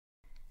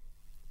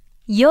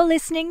You're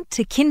listening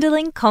to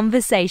Kinderling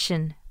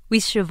Conversation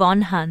with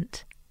Siobhan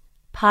Hunt,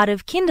 part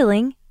of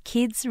Kinderling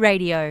Kids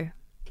Radio.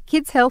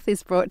 Kids Health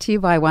is brought to you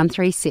by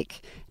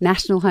 1-3-SICK,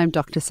 National Home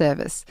Doctor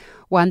Service.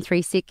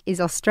 1-3-SICK is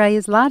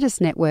Australia's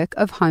largest network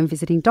of home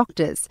visiting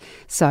doctors.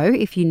 So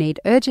if you need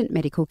urgent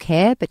medical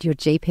care but your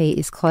GP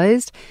is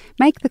closed,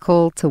 make the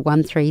call to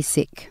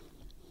 1-3-SICK.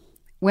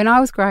 When I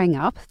was growing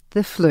up,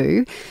 the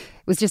flu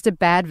was just a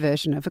bad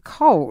version of a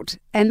cold.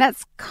 And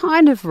that's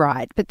kind of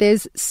right, but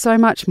there's so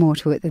much more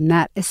to it than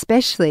that,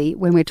 especially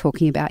when we're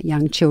talking about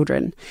young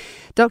children.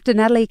 Dr.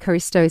 Natalie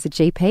Caristo is a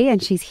GP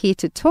and she's here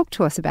to talk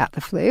to us about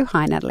the flu.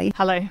 Hi, Natalie.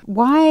 Hello.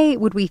 Why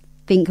would we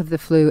think of the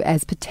flu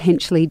as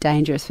potentially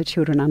dangerous for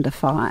children under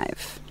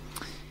 5?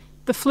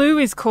 The flu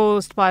is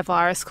caused by a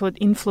virus called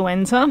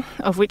influenza,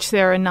 of which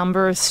there are a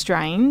number of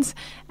strains,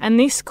 and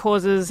this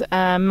causes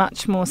a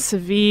much more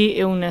severe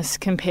illness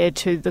compared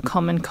to the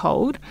common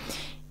cold.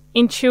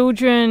 In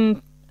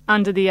children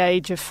under the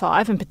age of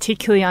 5, and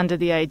particularly under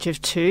the age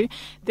of 2,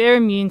 their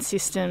immune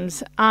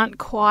systems aren't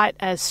quite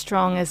as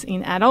strong as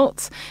in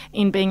adults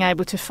in being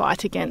able to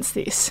fight against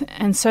this.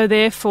 And so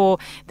therefore,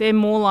 they're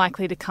more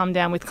likely to come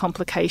down with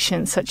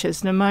complications such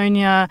as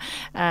pneumonia,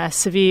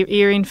 severe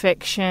ear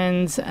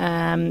infections,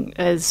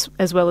 as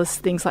well as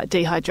things like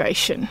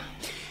dehydration.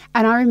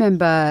 And I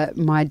remember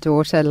my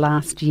daughter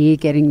last year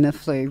getting the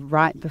flu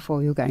right before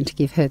we were going to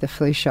give her the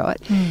flu shot.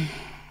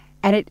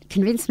 And it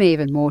convinced me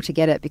even more to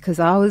get it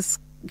because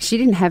she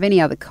didn't have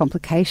any other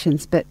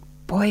complications, but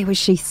boy, was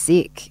she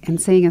sick. And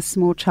seeing a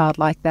small child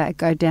like that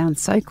go down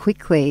so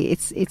quickly,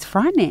 it's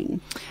frightening.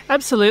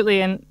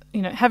 Absolutely. And,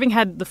 having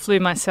had the flu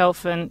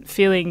myself and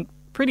feeling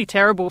pretty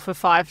terrible for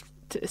 5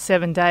 to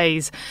 7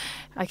 days,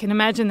 I can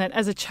imagine that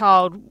as a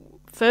child,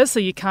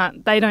 firstly,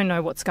 they don't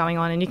know what's going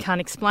on and you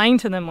can't explain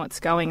to them what's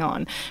going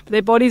on. But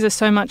their bodies are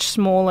so much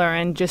smaller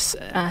and just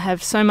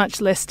have so much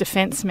less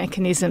defence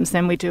mechanisms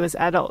than we do as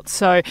adults.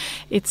 So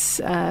it's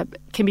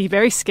can be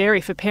very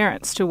scary for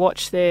parents to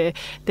watch their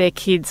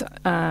kids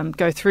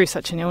go through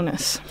such an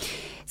illness.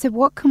 So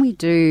what can we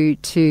do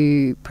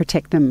to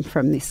protect them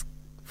from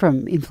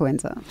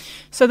influenza?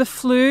 So the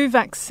flu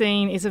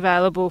vaccine is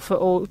available for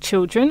all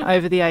children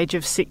over the age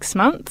of 6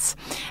 months,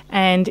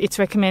 and it's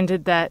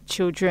recommended that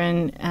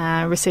children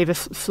receive a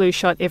flu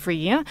shot every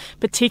year,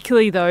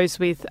 particularly those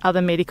with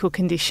other medical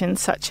conditions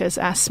such as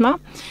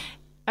asthma.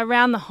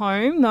 Around the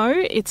home, though,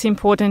 it's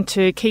important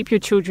to keep your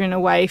children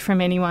away from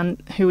anyone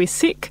who is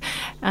sick,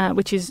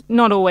 which is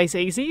not always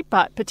easy,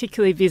 but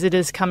particularly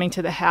visitors coming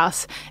to the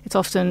house, it's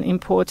often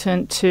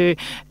important to,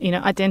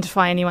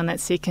 identify anyone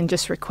that's sick and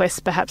just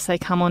request perhaps they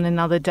come on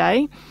another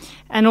day.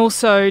 And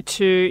also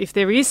if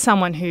there is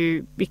someone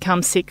who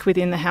becomes sick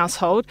within the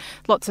household,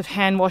 lots of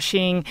hand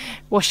washing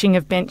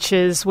of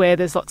benches where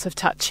there's lots of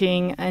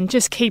touching, and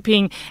just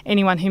keeping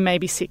anyone who may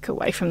be sick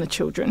away from the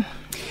children.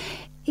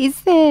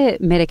 Is there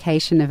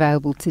medication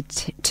available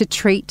to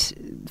treat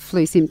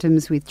flu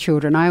symptoms with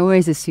children? I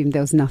always assumed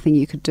there was nothing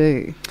you could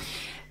do.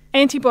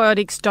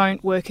 Antibiotics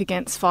don't work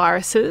against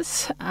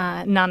viruses,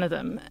 none of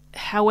them.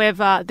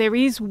 However, there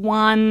is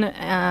one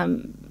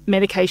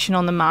medication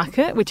on the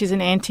market, which is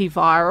an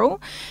antiviral.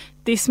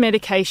 This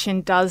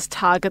medication does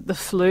target the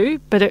flu,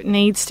 but it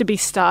needs to be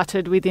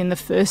started within the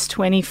first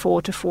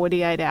 24 to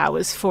 48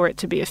 hours for it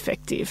to be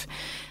effective.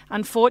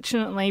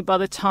 Unfortunately, by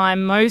the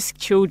time most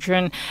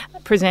children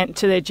present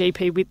to their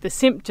GP with the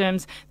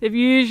symptoms, they've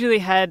usually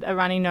had a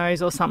runny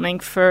nose or something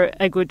for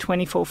a good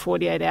 24,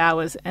 48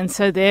 hours, and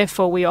so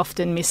therefore we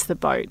often miss the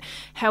boat.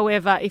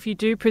 However, if you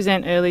do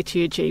present early to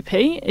your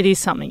GP, it is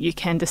something you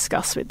can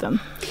discuss with them.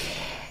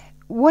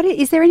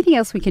 Is there anything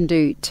else we can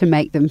do to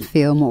make them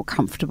feel more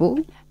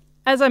comfortable?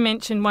 As I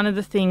mentioned, one of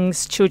the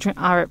things children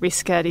are at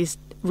risk of is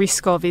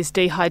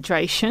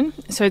dehydration.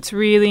 So it's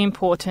really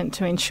important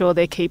to ensure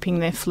they're keeping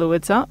their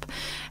fluids up.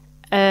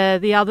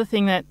 The other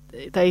thing that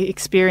they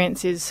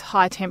experience is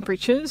high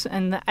temperatures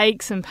and the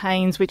aches and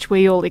pains which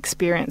we all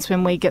experience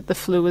when we get the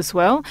flu as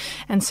well.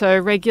 And so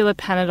regular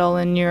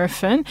Panadol and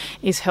Nurofen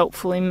is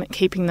helpful in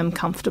keeping them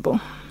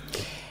comfortable.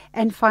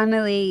 And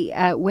finally,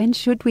 when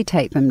should we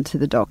take them to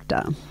the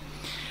doctor?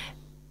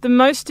 The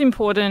most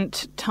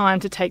important time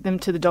to take them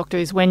to the doctor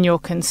is when you're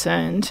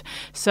concerned.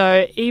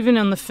 So even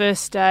on the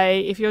first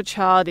day, if your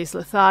child is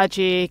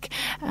lethargic,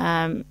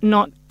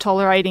 not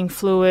tolerating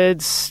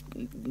fluids,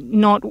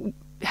 not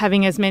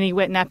having as many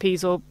wet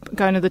nappies or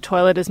going to the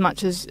toilet as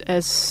much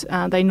as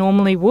they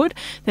normally would,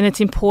 then it's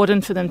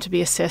important for them to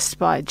be assessed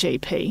by a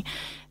GP.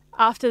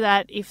 After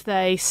that, if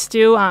they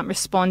still aren't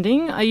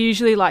responding, I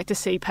usually like to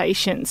see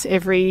patients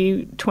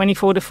every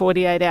 24 to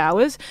 48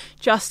 hours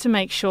just to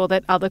make sure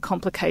that other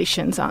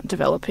complications aren't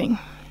developing.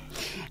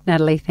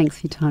 Natalie, thanks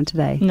for your time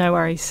today. No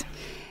worries.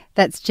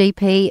 That's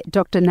GP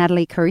Dr.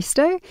 Natalie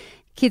Caristo.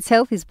 Kids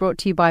Health is brought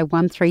to you by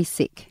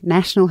 1-3-SICK,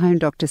 National Home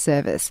Doctor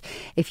Service.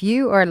 If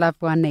you or a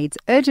loved one needs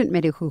urgent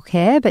medical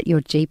care but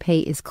your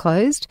GP is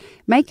closed,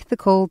 make the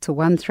call to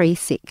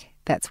 1-3-SICK.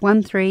 That's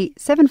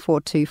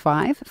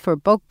 137425 for a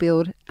bulk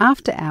billed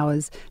after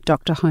hours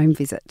doctor home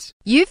visit.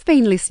 You've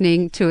been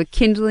listening to a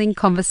Kindling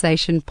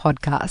Conversation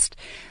podcast.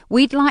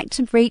 We'd like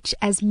to reach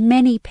as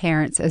many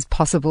parents as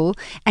possible,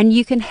 and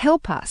you can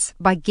help us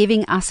by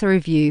giving us a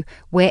review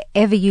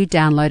wherever you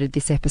downloaded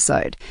this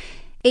episode.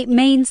 It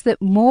means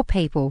that more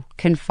people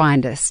can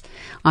find us.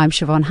 I'm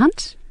Siobhan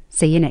Hunt.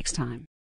 See you next time.